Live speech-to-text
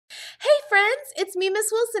friends, it's me,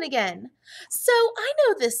 Miss Wilson again. So I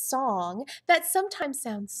know this song that sometimes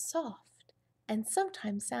sounds soft and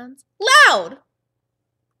sometimes sounds loud.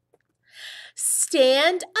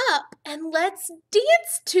 Stand up and let's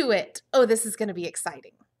dance to it. Oh, this is going to be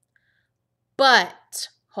exciting. But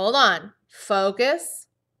hold on, focus.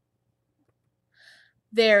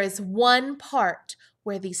 There is one part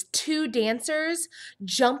where these two dancers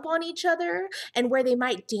jump on each other and where they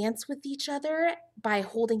might dance with each other by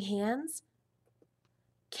holding hands.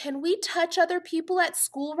 Can we touch other people at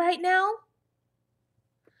school right now?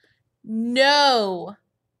 No.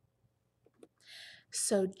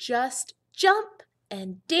 So just jump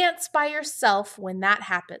and dance by yourself when that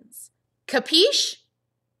happens. Capiche?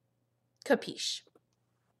 Capiche.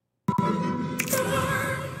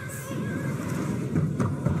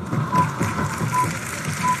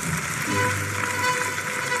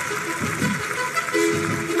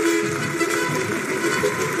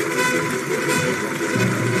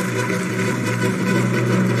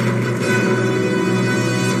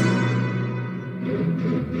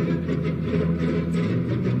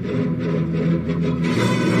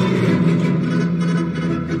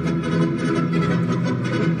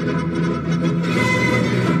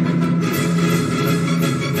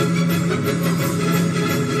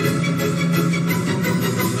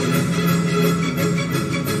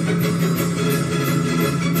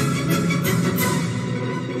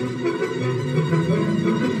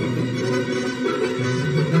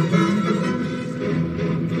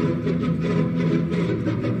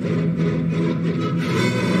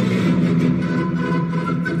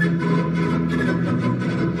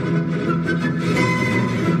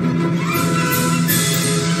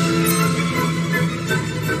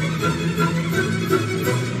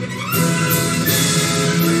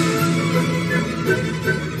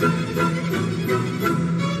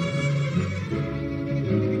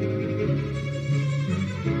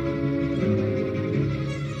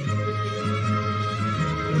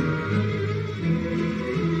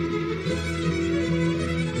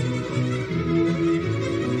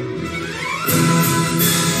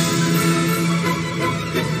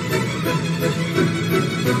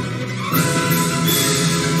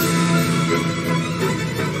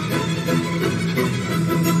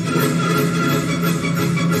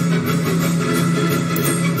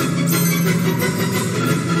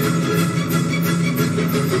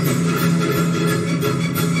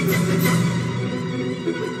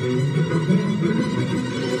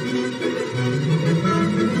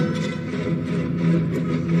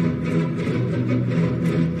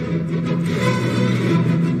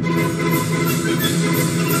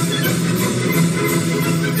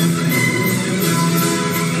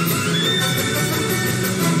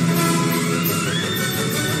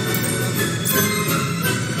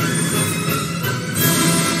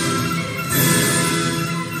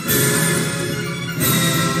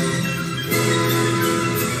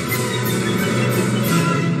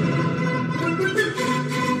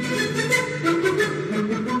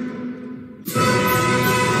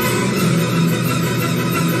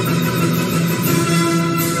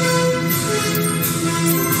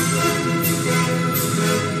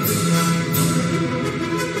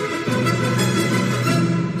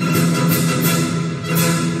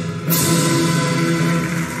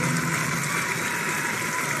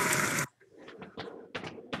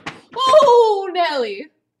 Nellie.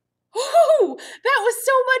 Oh, that was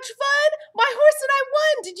so much fun. My horse and I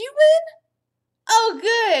won. Did you win? Oh,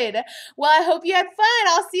 good. Well, I hope you had fun.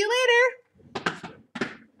 I'll see you later.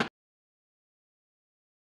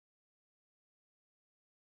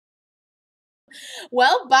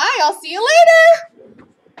 Well, bye. I'll see you later.